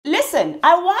listen,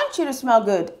 I want you to smell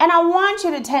good, and I want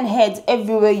you to turn heads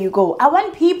everywhere you go. I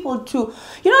want people to,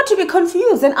 to be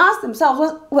confused and ask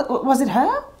themselves, was it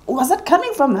her? Was it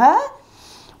coming from her?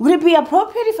 Would it be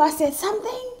appropriate if I said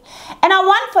something? And I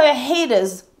want for your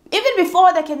haters, even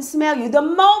before they can smell you, the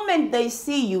moment they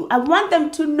see you, I want them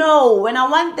to know, and I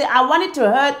want it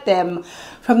to hurt them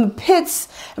from the pits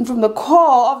and from the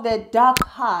core of their dark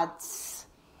hearts,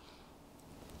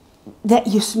 that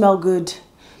you smell good.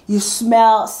 You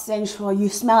smell sensual, you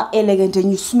smell elegant, and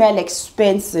you smell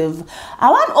expensive. I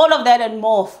want all of that and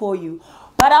more for you.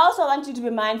 But I also want you to be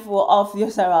mindful of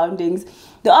your surroundings.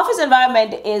 The office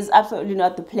environment is absolutely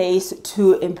not the place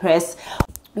to impress.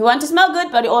 We want to smell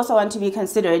good, but we also want to be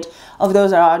considerate of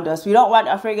those around us. We don't want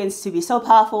our fragrance to be so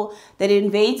powerful that it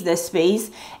invades their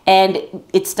space and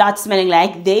it starts smelling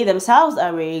like they themselves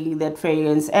are wearing that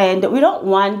fragrance. And we don't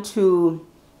want to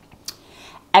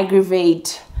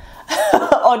aggravate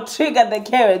or trigger the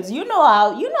Karens. You know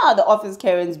how the office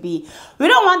Karens be. We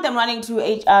don't want them running to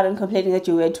HR and complaining that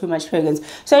you wear too much fragrance.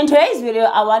 So in today's video,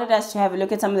 I wanted us to have a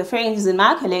look at some of the fragrances in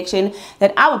my collection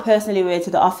that I would personally wear to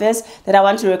the office, that I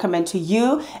want to recommend to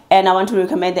you, and I want to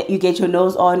recommend that you get your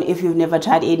nose on if you've never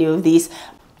tried any of these.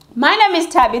 My name is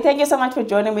Tabby. Thank you so much for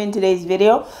joining me in today's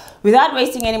video. Without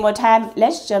wasting any more time,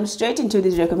 let's jump straight into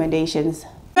these recommendations.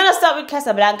 I'm gonna start with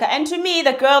Casablanca, and to me,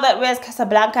 the girl that wears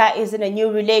Casablanca is in a new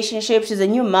relationship. She's a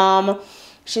new mom.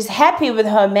 She's happy with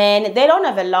her man. They don't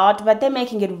have a lot, but they're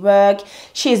making it work.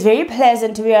 She is very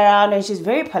pleasant to be around, and she's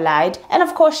very polite. And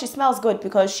of course, she smells good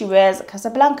because she wears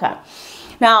Casablanca.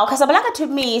 Now, Casablanca to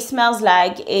me smells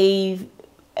like a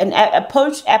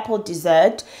poached apple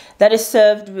dessert that is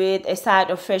served with a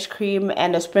side of fresh cream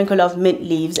and a sprinkle of mint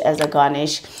leaves as a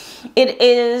garnish. It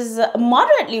is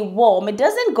moderately warm. It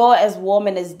doesn't go as warm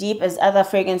and as deep as other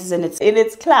fragrances in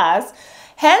its class.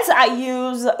 Hence, I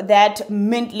use that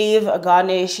mint leaf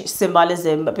garnish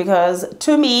symbolism, because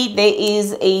to me there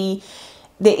is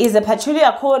a patchouli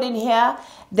accord in here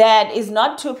that is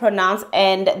not too pronounced,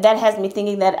 and that has me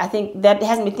thinking that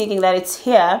it's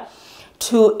here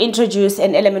to introduce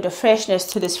an element of freshness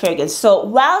to this fragrance. So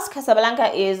whilst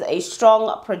Casablanca is a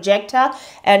strong projector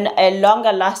and a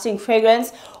longer lasting fragrance,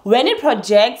 when it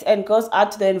projects and goes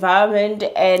out to the environment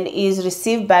and is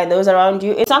received by those around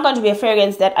you, it's not going to be a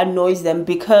fragrance that annoys them,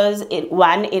 because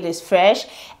it is fresh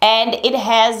and it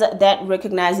has that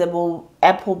recognizable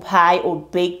apple pie or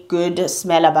baked good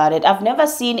smell about it. I've never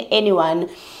seen anyone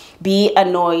be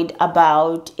annoyed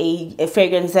about a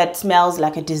fragrance that smells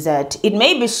like a dessert. It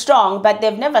may be strong, but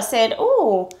they've never said,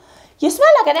 oh, you smell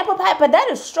like an apple pie, but that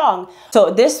is strong.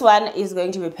 So this one is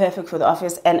going to be perfect for the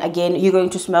office. And again, you're going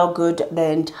to smell good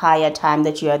the entire time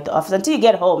that you're at the office, until you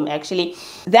get home, actually.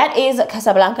 That is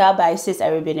Casablanca by Sis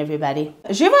Arabian, everybody.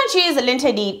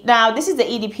 Givenchyl'interdit. Now, this is the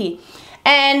EDP.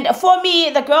 And for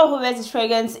me, the girl who wears this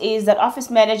fragrance is that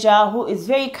office manager who is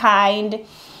very kind.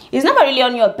 It's never really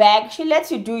on your back. She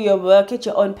lets you do your work at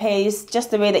your own pace,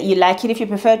 just the way that you like it. If you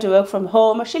prefer to work from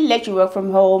home, she'll let you work from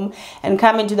home and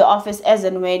come into the office as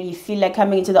and when you feel like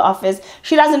coming into the office.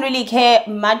 She doesn't really care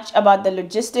much about the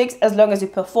logistics, as long as you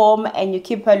perform and you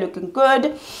keep her looking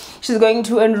good. She's going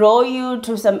to enroll you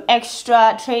to some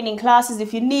extra training classes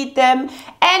if you need them,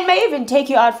 and may even take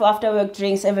you out for after work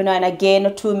drinks every now and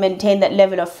again to maintain that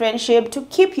level of friendship, to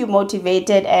keep you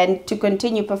motivated and to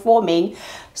continue performing,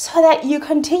 so that you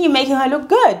continue making her look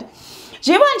good.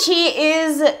 Givenchy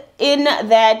is in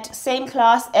that same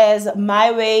class as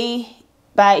My Way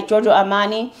by Giorgio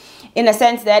Armani, in a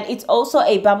sense that it's also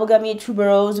a bubblegummy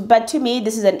tuberose, but to me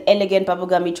this is an elegant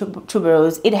bubblegummy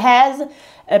tuberose. It has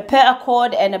a pear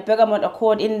accord and a bergamot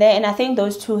accord in there, and I think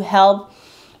those two help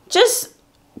just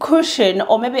cushion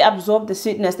or maybe absorb the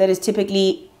sweetness that is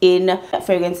typically in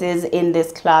fragrances in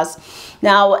this class.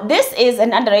 Now, this is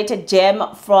an underrated gem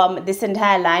from this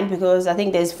entire line, because I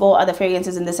think there's 4 other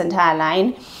fragrances in this entire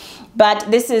line, but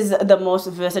this is the most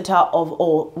versatile of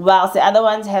all. Whilst the other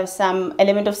ones have some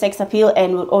element of sex appeal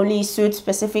and will only suit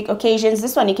specific occasions,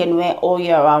 this one you can wear all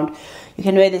year round. You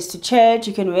can wear this to church,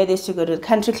 you can wear this to go to the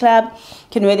country club, you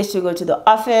can wear this to go to the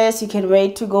office, you can wear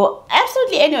it to go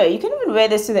absolutely anywhere. You can even wear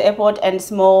this to the airport and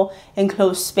small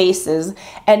enclosed spaces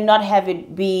and not have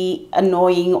it be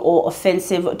annoying or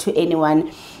offensive to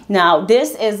anyone. Now,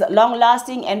 this is long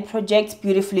lasting and projects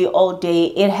beautifully all day.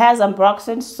 It has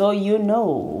ambroxan, so you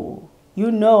know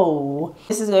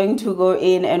this is going to go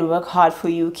in and work hard for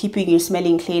you, keeping you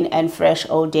smelling clean and fresh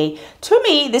all day. To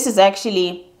me, this is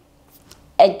actually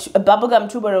a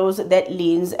bubblegum tuberose that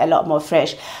leans a lot more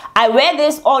fresh. I wear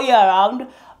this all year round,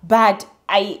 but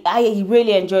I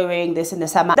really enjoy wearing this in the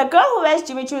summer. The girl who wears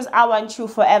Jimmy Choo's I Want You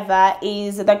Forever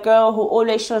is the girl who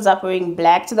always shows up wearing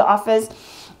black to the office.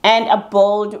 and a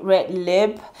bold red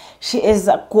lip. She is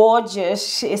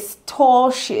gorgeous, she is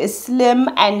tall, she is slim,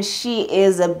 and she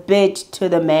is a bitch to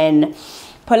the men.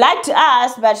 Polite to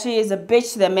us, but she is a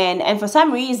bitch to the men, and for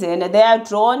some reason they are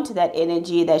drawn to that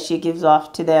energy that she gives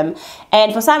off to them.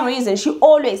 And for some reason she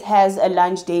always has a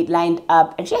lunch date lined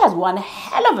up, and she has one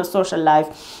hell of a social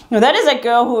life. Now that is a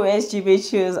girl who wears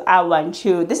Givenchyl's I Want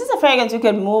You. This is a fragrance you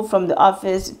can move from the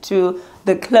office to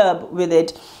the club with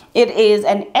it. It is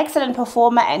an excellent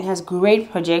performer and has great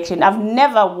projection. I've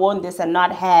never worn this and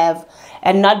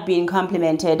not been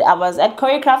complimented. I was at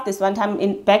Coworkers this one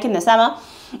time back in the summer,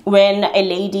 when a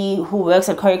lady who works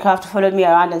at Coworkers followed me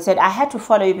around and said, I had to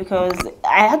follow you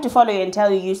and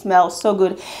tell you smell so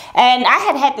good. And I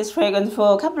had this fragrance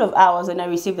for a couple of hours and I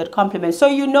received that compliment. So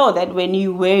you know that when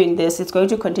you're wearing this, it's going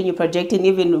to continue projecting,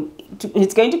 even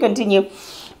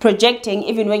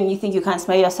when you think you can't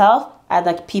smell yourself.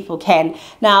 Other people can.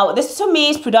 Now this to me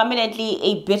is predominantly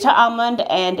a bitter almond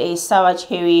and a sour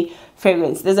cherry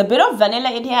fragrance. There's a bit of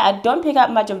vanilla in here. I don't pick up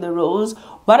much of the rose.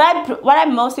 What I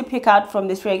mostly pick out from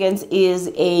this fragrance is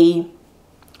a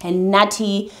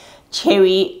nutty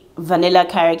cherry vanilla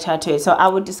character to it. So I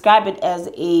would describe it as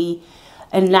a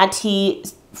nutty,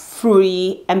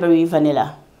 fruity, ambery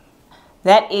vanilla.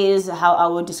 That is how I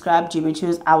would describe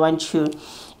Givenchyl's I Want You.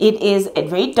 It is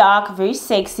very dark, very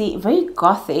sexy, very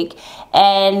gothic,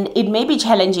 and it may be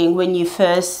challenging when you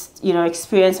first,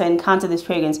 experience or encounter this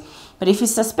fragrance. But if you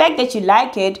suspect that you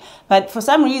like it, but for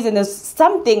some reason there's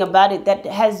something about it that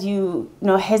has you,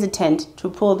 hesitant to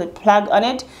pull the plug on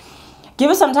it,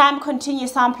 give it some time, continue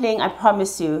sampling. I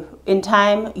promise you, in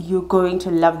time, you're going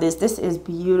to love this. This is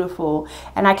beautiful.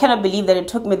 And I cannot believe that it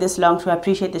took me this long to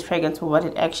appreciate this fragrance for what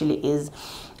it actually is.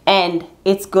 And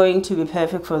it's going to be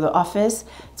perfect for the office.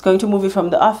 It's going to move you from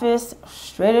the office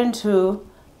straight into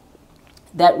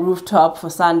that rooftop for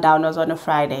sundowners on a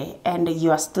Friday. And you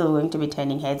are still going to be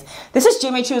turning heads. This is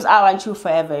Givenchyl's I Want You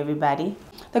forever, everybody.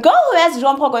 The girl who has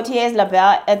Jean Paul Gaultier's label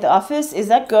at the office is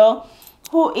that girl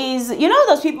who is,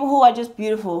 those people who are just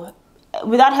beautiful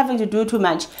without having to do too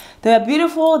much. They are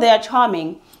beautiful, they are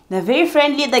charming, they're very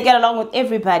friendly, they get along with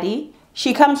everybody.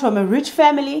 She comes from a rich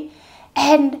family,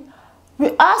 and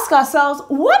we ask ourselves,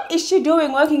 what is she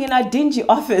doing working in our dingy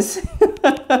office?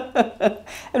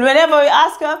 And whenever we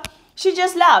ask her, she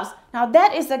just laughs. Now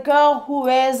that is the girl who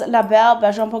wears La Belle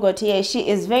by Jean Paul Gaultier. She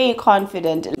is very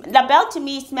confident. La Belle to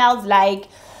me smells like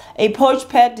a poached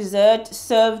pear dessert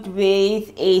served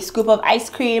with a scoop of ice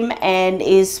cream and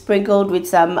is sprinkled with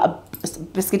some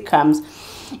biscuit crumbs.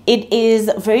 It is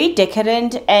very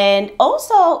decadent and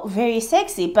also very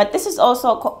sexy, but this is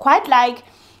also quite like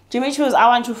Givenchyl's I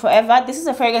Want You Forever. This is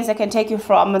a fragrance that can take you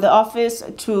from the office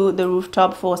to the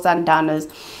rooftop for sundowners.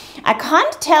 I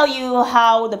can't tell you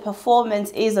how the performance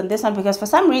is on this one because for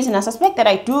some reason I suspect that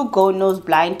I do go nose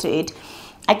blind to it.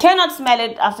 I cannot smell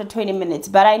it after 20 minutes,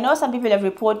 but I know some people have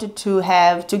reported to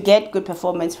get good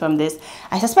performance from this.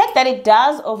 I suspect that it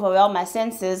does overwhelm my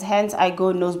senses, hence I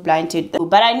go nose blind to it.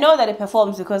 But I know that it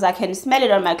performs because I can smell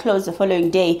it on my clothes the following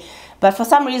day. But for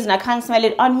some reason, I can't smell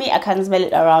it on me, I can't smell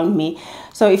it around me.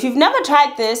 So if you've never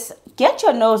tried this, get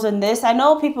your nose on this. I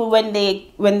know people, when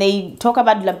they talk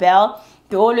about La Belle,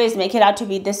 they always make it out to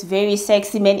be this very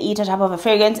sexy man-eater type of a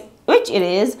fragrance, which it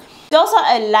is. It's also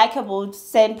a likable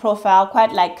scent profile,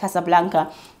 quite like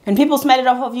Casablanca. When people smell it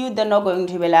off of you, they're not going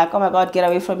to be like, oh my God, get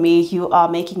away from me, you are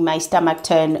making my stomach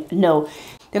turn. No.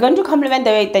 They're going to compliment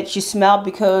the way that you smell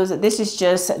because this is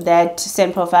just that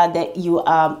scent profile that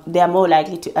they are more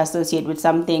likely to associate with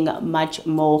something much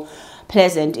more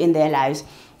pleasant in their lives.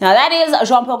 Now that is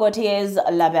Jean Paul Gaultier's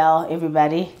La Belle,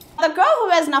 everybody. The girl who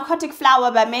wears Narcotic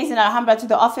Flower by Maison Alhambra to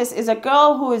the office is a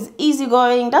girl who is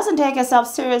easygoing, doesn't take herself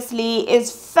seriously,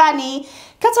 is funny,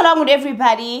 gets along with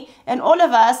everybody, and all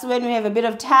of us, when we have a bit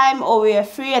of time or we are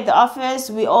free at the office,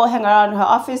 we all hang around her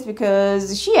office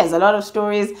because she has a lot of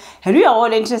stories and we are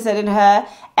all interested in her.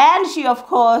 And she, of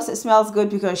course, smells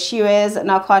good because she wears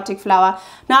Narcotic Flower.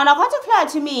 Now, Narcotic Flower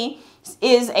to me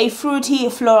is a fruity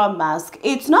floral musk.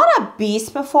 It's not a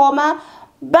beast performer,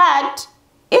 but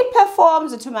it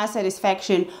performs to my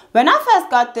satisfaction. When I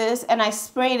first got this and I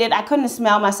sprayed it, I couldn't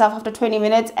smell myself after 20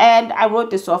 minutes and I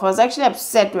wrote this off. I was actually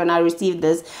upset when I received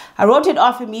this. I wrote it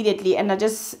off immediately and I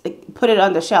just put it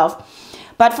on the shelf.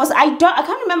 But I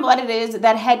can't remember what it is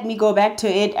that had me go back to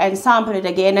it and sample it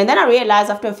again. And then I realized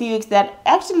after a few weeks that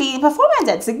actually performance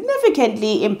had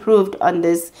significantly improved on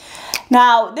this.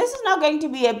 Now, this is not going to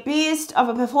be a beast of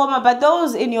a performer, but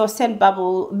those in your scent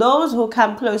bubble, those who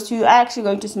come close to you, are actually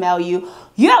going to smell you.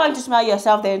 You are going to smell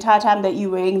yourself the entire time that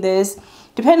you're wearing this,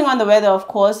 depending on the weather, of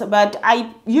course. But I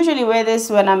usually wear this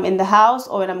when I'm in the house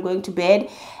or when I'm going to bed,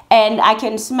 and I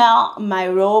can smell my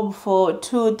robe for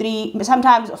 2, 3,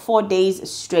 sometimes 4 days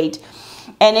straight.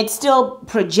 And it still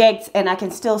projects, and I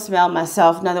can still smell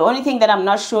myself. Now, the only thing that I'm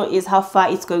not sure is how far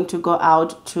it's going to go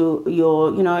out to your,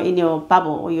 in your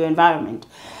bubble or your environment.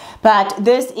 But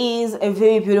this is a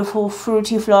very beautiful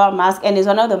fruity floral mask, and it's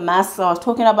one of the masks I was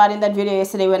talking about in that video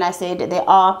yesterday when I said they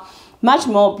are much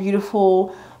more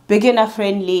beautiful,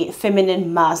 beginner-friendly,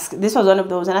 feminine masks. This was one of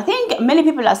those, and I think many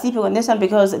people are sleeping on this one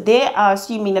because they are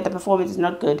assuming that the performance is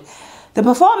not good. The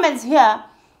performance here,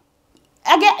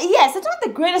 again, yes, it's not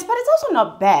the greatest, but it's also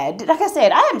not bad. Like I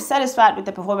said, I am satisfied with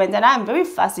the performance, and I'm very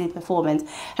fussy with performance.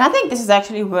 And I think this is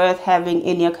actually worth having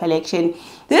in your collection.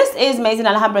 This is Maison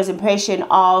Alhambra's impression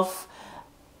of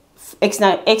Ex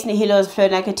Nihilo's Fleur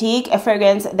Narcotique, a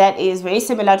fragrance that is very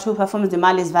similar to Parfums de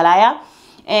Marly's Valaya.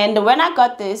 And when I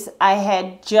got this, I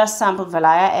had just sampled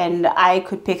Valaya, and I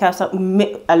could pick up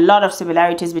a lot of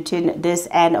similarities between this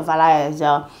and Valaya as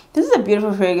well. This is a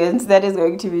beautiful fragrance that is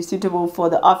going to be suitable for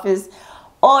the office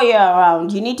all year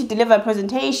round. You need to deliver a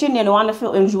presentation and you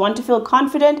want to feel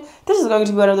confident. This is going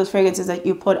to be one of those fragrances that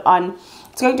you put on.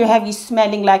 It's going to have you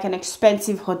smelling like an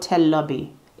expensive hotel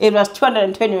lobby. It was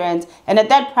 220 rands, and at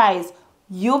that price,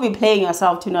 you'll be playing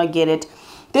yourself to not get it.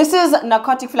 This is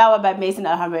Narcotic Flower by Maison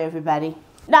Alhambra, everybody.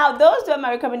 Now, those were my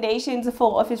recommendations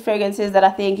for office fragrances that I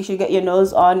think you should get your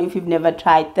nose on if you've never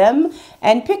tried them.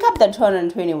 And pick up the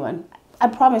 221. I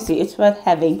promise you, it's worth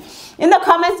having. In the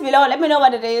comments below, let me know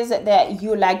what it is that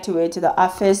you like to wear to the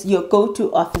office, your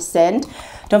go-to office scent.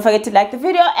 Don't forget to like the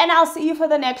video, and I'll see you for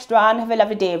the next round. Have a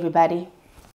lovely day, everybody.